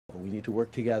need to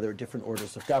work together, different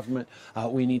orders of government.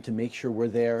 We need to make sure we're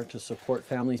there to support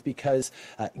families, because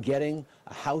getting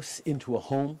a house into a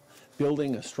home,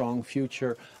 building a strong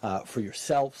future for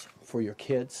yourselves, for your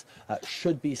kids,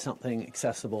 should be something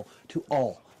accessible to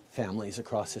all families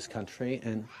across this country,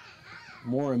 and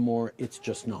more, it's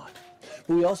just not.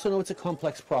 But we also know it's a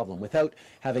complex problem without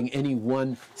having any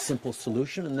one simple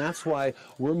solution, and that's why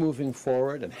we're moving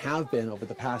forward and have been over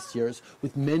the past years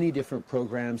with many different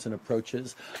programs and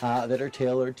approaches that are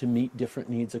tailored to meet different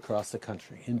needs across the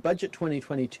country. In Budget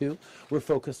 2022, we're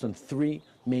focused on three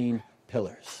main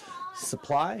pillars: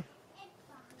 supply,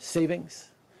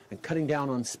 savings, and cutting down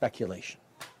on speculation.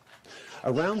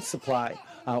 Around supply,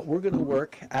 we're going to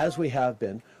work, as we have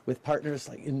been, with partners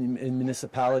like in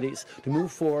municipalities to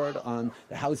move forward on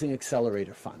the Housing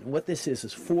Accelerator Fund. And what this is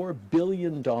 $4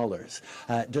 billion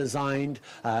designed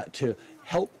to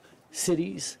help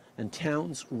cities and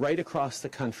towns right across the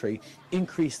country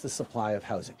increase the supply of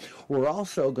housing. We're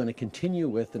also going to continue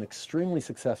with an extremely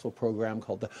successful program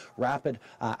called the Rapid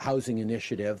Housing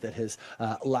Initiative that has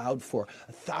allowed for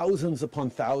thousands upon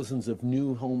thousands of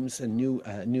new homes and new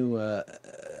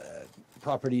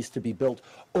properties to be built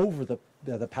over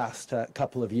the past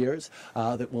couple of years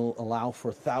that will allow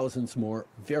for thousands more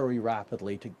very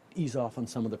rapidly to ease off on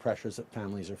some of the pressures that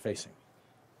families are facing.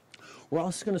 We're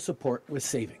also going to support with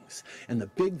savings, and the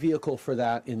big vehicle for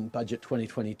that in Budget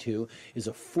 2022 is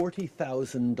a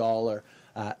 $40,000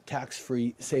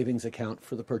 tax-free savings account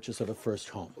for the purchase of a first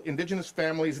home. Indigenous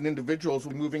families and individuals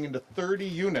will be moving into 30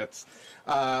 units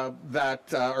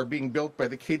that are being built by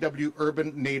the KW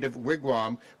Urban Native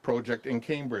Wigwam project in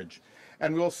Cambridge.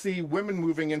 And we'll see women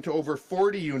moving into over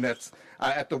 40 units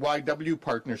at the YW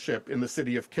partnership in the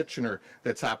city of Kitchener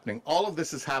that's happening. All of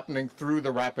this is happening through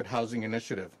the Rapid Housing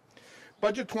Initiative.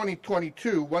 Budget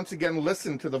 2022 once again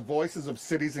listened to the voices of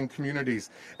cities and communities,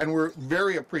 and we're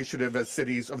very appreciative as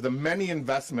cities of the many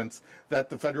investments that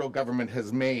the federal government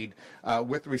has made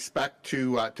with respect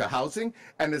to housing.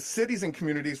 And as cities and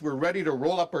communities, we're ready to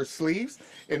roll up our sleeves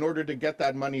in order to get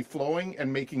that money flowing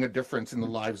and making a difference in the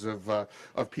lives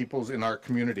of peoples in our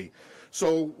community.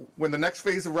 So when the next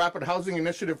phase of Rapid Housing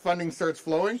Initiative funding starts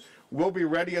flowing, we'll be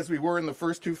ready, as we were in the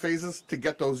first two phases, to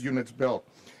get those units built.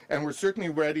 And we're certainly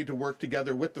ready to work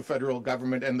together with the federal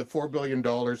government and the $4 billion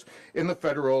in the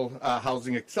Federal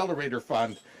Housing Accelerator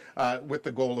Fund with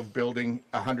the goal of building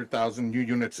 100,000 new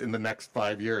units in the next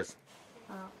 5 years.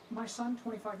 My son,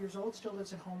 25 years old, still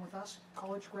lives at home with us,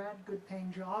 college grad, good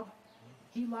paying job.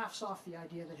 He laughs off the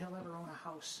idea that he'll ever own a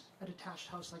house, a detached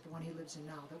house like the one he lives in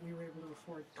now, that we were able to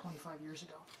afford 25 years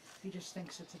ago. He just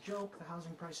thinks it's a joke, the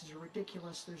housing prices are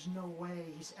ridiculous, there's no way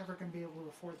he's ever going to be able to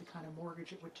afford the kind of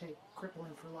mortgage it would take, cripple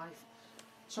him for life.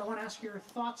 So I want to ask your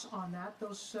thoughts on that,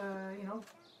 those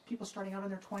people starting out in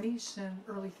their 20s and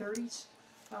early 30s.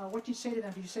 What do you say to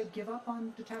them? Do you say give up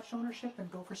on detached ownership and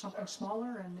go for something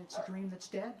smaller and it's a dream that's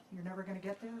dead? You're never going to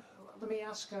get there? Let me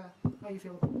ask how you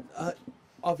feel about it.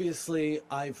 Obviously,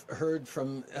 I've heard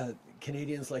from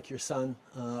Canadians like your son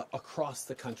across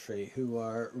the country who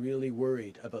are really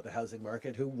worried about the housing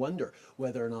market, who wonder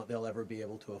whether or not they'll ever be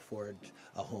able to afford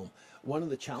a home. One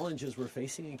of the challenges we're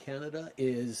facing in Canada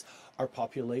is our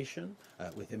population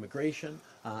with immigration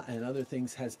and other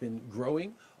things has been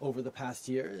growing over the past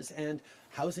years, and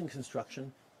housing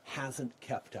construction hasn't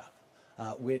kept up.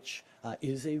 Which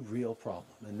is a real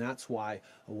problem. And that's why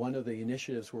one of the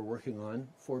initiatives we're working on,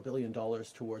 $4 billion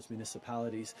towards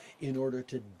municipalities in order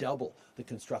to double the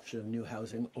construction of new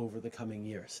housing over the coming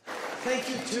years. Thank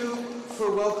you, too,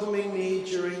 for welcoming me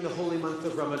during the holy month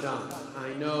of Ramadan.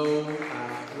 I know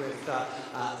with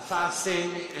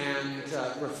fasting and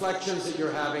reflections that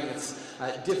you're having, it's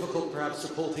difficult perhaps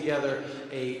to pull together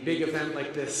a big event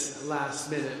like this last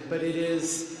minute, but it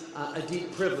is a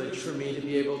deep privilege for me to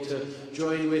be able to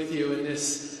join with you in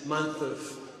this month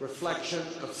of reflection,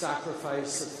 of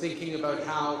sacrifice, of thinking about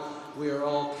how we are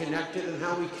all connected and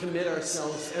how we commit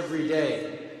ourselves every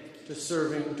day to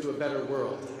serving to a better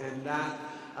world. And that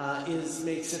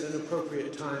makes it an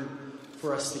appropriate time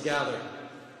for us to gather.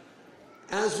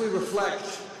 As we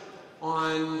reflect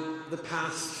on the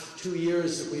past 2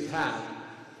 years that we've had,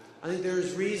 I think there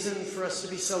is reason for us to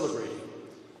be celebrating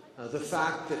the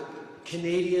fact that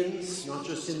Canadians, not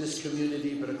just in this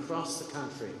community, but across the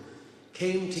country,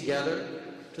 came together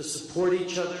to support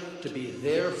each other, to be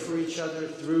there for each other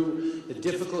through the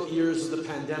difficult years of the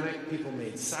pandemic. People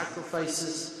made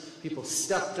sacrifices. People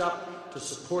stepped up to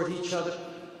support each other,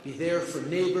 be there for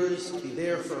neighbors, to be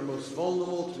there for our most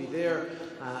vulnerable, to be there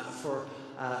for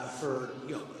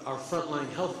our frontline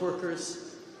health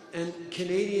workers. And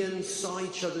Canadians saw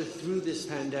each other through this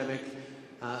pandemic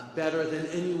better than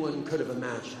anyone could have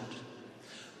imagined.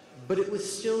 but it was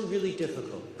still really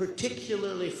difficult,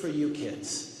 particularly for you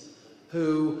kids,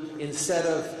 who instead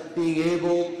of being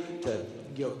able to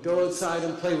go outside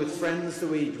and play with friends the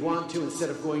way you'd want to, instead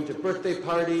of going to birthday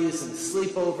parties and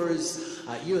sleepovers,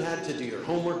 you had to do your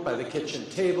homework by the kitchen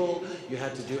table. You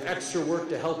had to do extra work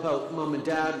to help out mom and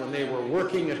dad when they were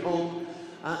working at home.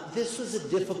 This was a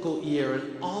difficult year,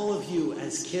 and all of you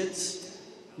as kids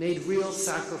made real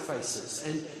sacrifices,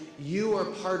 and you are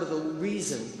part of the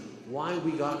reason why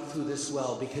we got through this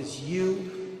well, because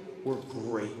you were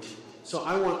great. So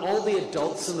I want all the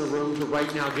adults in the room to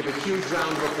right now give a huge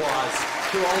round of applause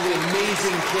to all the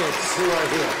amazing kids who are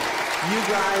here. You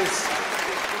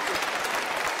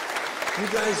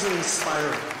guys are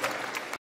inspiring.